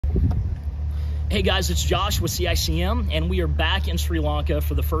Hey guys, it's Josh with CICM, and we are back in Sri Lanka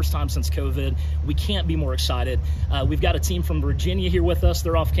for the first time since COVID. We can't be more excited. We've got a team from Virginia here with us.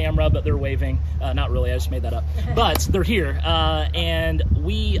 They're off camera, but they're waving. Not really, I just made that up. But they're here, and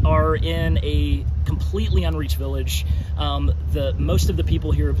we are in a completely unreached village. Most of the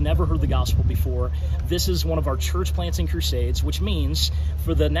people here have never heard the gospel before. This is one of our church planting crusades, which means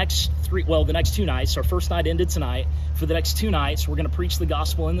for the next the next 2 nights, our first night ended tonight. For the next 2 nights, we're going to preach the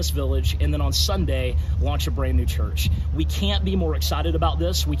gospel in this village, and then on Sunday, launch a brand new church. We can't be more excited about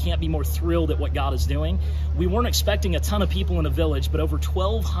this. We can't be more thrilled at what God is doing. We weren't expecting a ton of people in a village, but over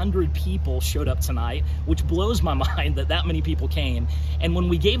 1,200 people showed up tonight, which blows my mind that many people came. And when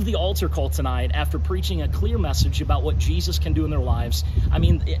we gave the altar call tonight, after preaching a clear message about what Jesus can do in their lives, I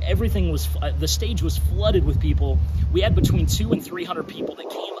mean, the stage was flooded with people. We had between 200 and 300 people that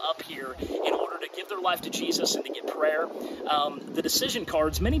came up here in order to give their life to Jesus and to get prayer. The decision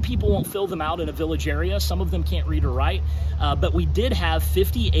cards, many people won't fill them out in a village area. Some of them can't read or write, but we did have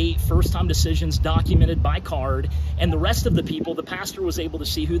 58 first-time decisions documented by card, and the rest of the people, the pastor was able to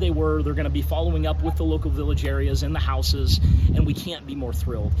see who they were. They're going to be following up with the local village areas in the houses, and we can't be more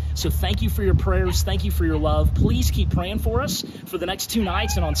thrilled. So thank you for your prayers. Thank you for your love. Please keep praying for us for the next 2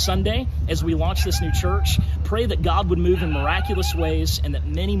 nights and on Sunday as we launch this new church. Pray that God would move in miraculous ways and that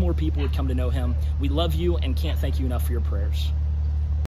many more people would come to know him. We love you and can't thank you enough for your prayers.